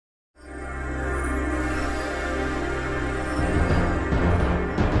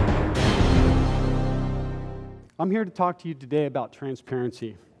I'm here to talk to you today about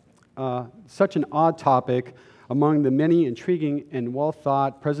transparency. Such an odd topic among the many intriguing and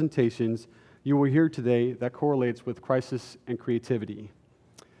well-thought presentations you will hear today that correlates with crisis and creativity.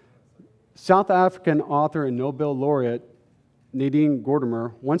 South African author and Nobel laureate Nandan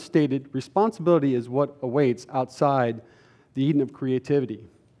Nilekani once stated, "Responsibility is what awaits outside the Eden of creativity."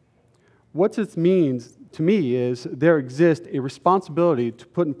 What this means to me is there exists a responsibility to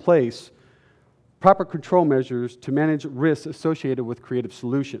put in place proper control measures to manage risks associated with creative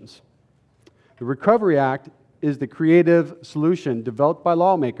solutions. The Recovery Act is the creative solution developed by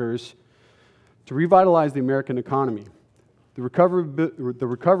lawmakers to revitalize the American economy. The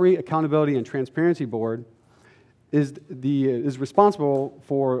Recovery Accountability and Transparency Board is responsible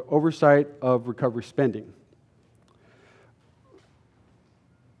for oversight of recovery spending.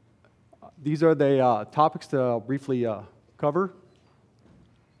 These are the topics that I'll briefly cover.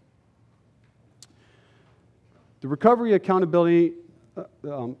 The the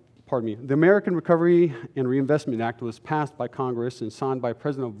American Recovery and Reinvestment Act was passed by Congress and signed by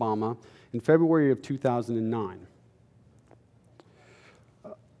President Obama in February of 2009.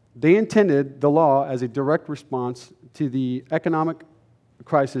 They intended the law as a direct response to the economic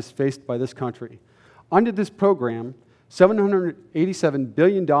crisis faced by this country. Under this program, $787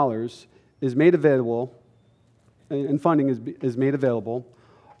 billion is made available, and funding is made available.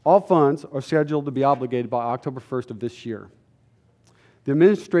 All funds are scheduled to be obligated by October 1st of this year. The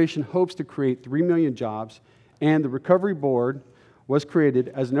administration hopes to create 3 million jobs, and the Recovery Board was created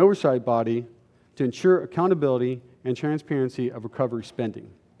as an oversight body to ensure accountability and transparency of recovery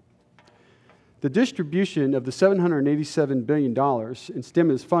spending. The distribution of the $787 billion in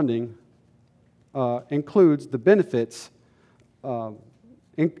stimulus funding includes the benefits,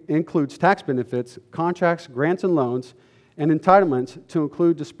 includes tax benefits, contracts, grants and loans, and entitlements to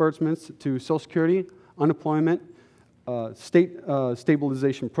include disbursements to Social Security, unemployment, state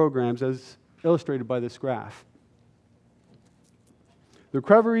stabilization programs, as illustrated by this graph. The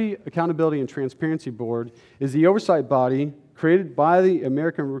Recovery, Accountability, and Transparency Board is the oversight body created by the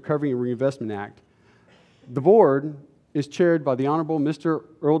American Recovery and Reinvestment Act. The board is chaired by the Honorable Mr.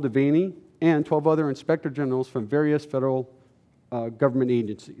 Earl Devaney and 12 other Inspector Generals from various federal government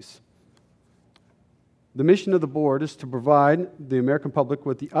agencies. The mission of the board is to provide the American public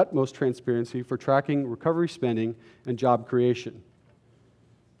with the utmost transparency for tracking recovery spending and job creation.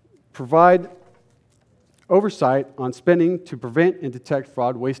 Provide oversight on spending to prevent and detect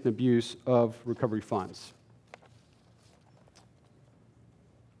fraud, waste, and abuse of recovery funds.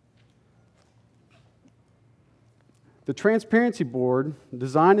 The Transparency Board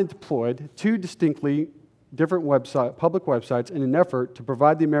designed and deployed two distinctly different public websites in an effort to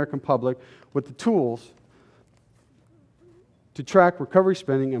provide the American public with the tools to track recovery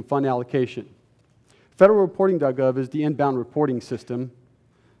spending and fund allocation. Federalreporting.gov is the inbound reporting system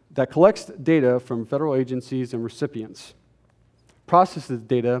that collects data from federal agencies and recipients, processes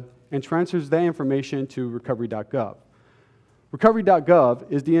data, and transfers that information to recovery.gov.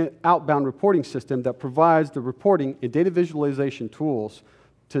 Recovery.gov is the outbound reporting system that provides the reporting and data visualization tools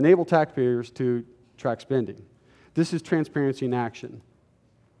to enable taxpayers to track spending. This is transparency in action.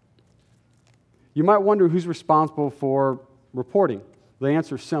 You might wonder who's responsible for reporting. The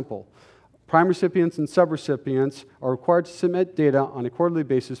answer is simple. Prime recipients and subrecipients are required to submit data on a quarterly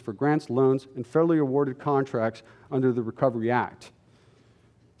basis for grants, loans, and federally awarded contracts under the Recovery Act.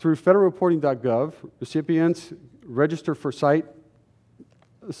 Through federalreporting.gov, recipients register for site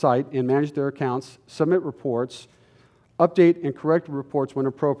and manage their accounts, submit reports, update and correct reports when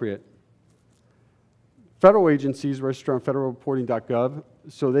appropriate. Federal agencies register on federalreporting.gov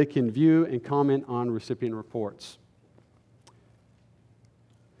so they can view and comment on recipient reports.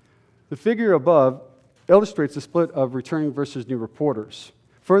 The figure above illustrates the split of returning versus new reporters.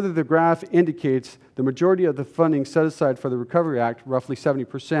 Further, the graph indicates the majority of the funding set aside for the Recovery Act, roughly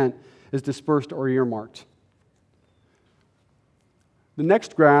 70%, is dispersed or earmarked. The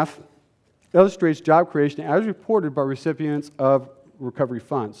next graph illustrates job creation as reported by recipients of recovery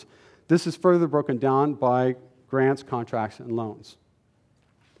funds. This is further broken down by grants, contracts, and loans.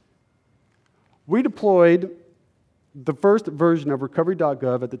 We deployed the first version of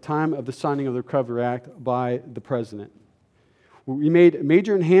recovery.gov at the time of the signing of the Recovery Act by the President. We made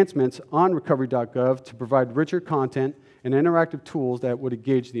major enhancements on recovery.gov to provide richer content and interactive tools that would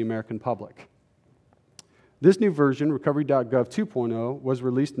engage the American public. This new version, recovery.gov 2.0, was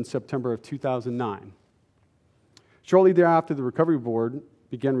released in September of 2009. Shortly thereafter, the Recovery Board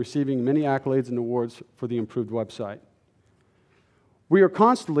began receiving many accolades and awards for the improved website. We are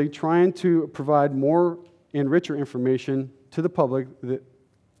constantly trying to provide more and richer information to the public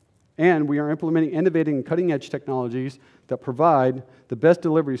And we are implementing innovative and cutting-edge technologies that provide the best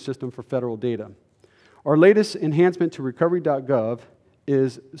delivery system for federal data. Our latest enhancement to recovery.gov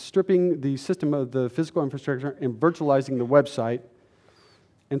is stripping the system of the physical infrastructure and virtualizing the website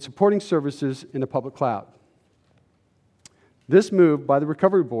and supporting services in the public cloud. This move by the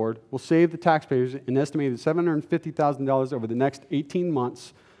Recovery Board will save the taxpayers an estimated $750,000 over the next 18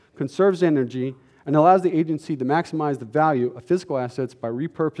 months, conserves energy, and allows the agency to maximize the value of physical assets by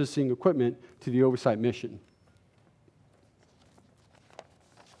repurposing equipment to the oversight mission.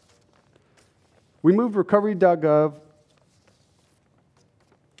 We moved recovery.gov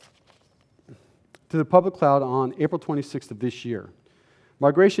to the public cloud on April 26th of this year.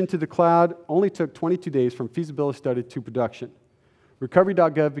 Migration to the cloud only took 22 days from feasibility study to production.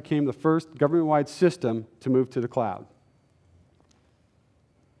 Recovery.gov became the first government-wide system to move to the cloud.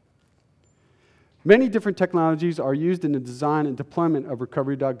 Many different technologies are used in the design and deployment of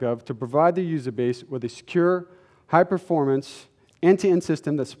recovery.gov to provide the user base with a secure, high-performance, end-to-end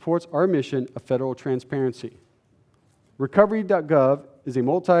system that supports our mission of federal transparency. Recovery.gov is a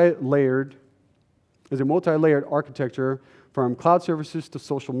multi-layered architecture from cloud services to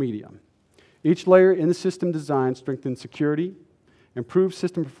social media. Each layer in the system design strengthens security, improves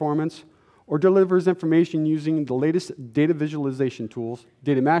system performance, or delivers information using the latest data visualization tools,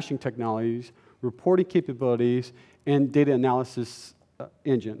 data mashing technologies, reporting capabilities, and data analysis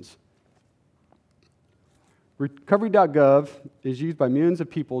engines. Recovery.gov is used by millions of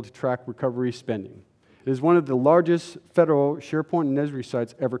people to track recovery spending. It is one of the largest federal SharePoint and Esri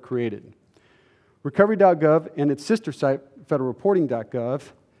sites ever created. Recovery.gov and its sister site, federalreporting.gov,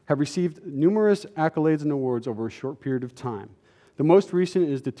 have received numerous accolades and awards over a short period of time. The most recent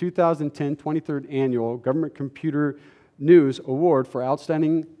is the 2010 23rd Annual Government Computer News Award for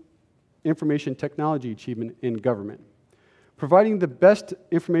Outstanding Information Technology Achievement in Government. Providing the best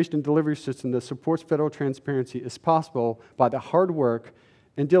information delivery system that supports federal transparency is possible by the hard work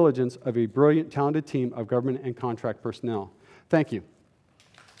and diligence of a brilliant, talented team of government and contract personnel. Thank you.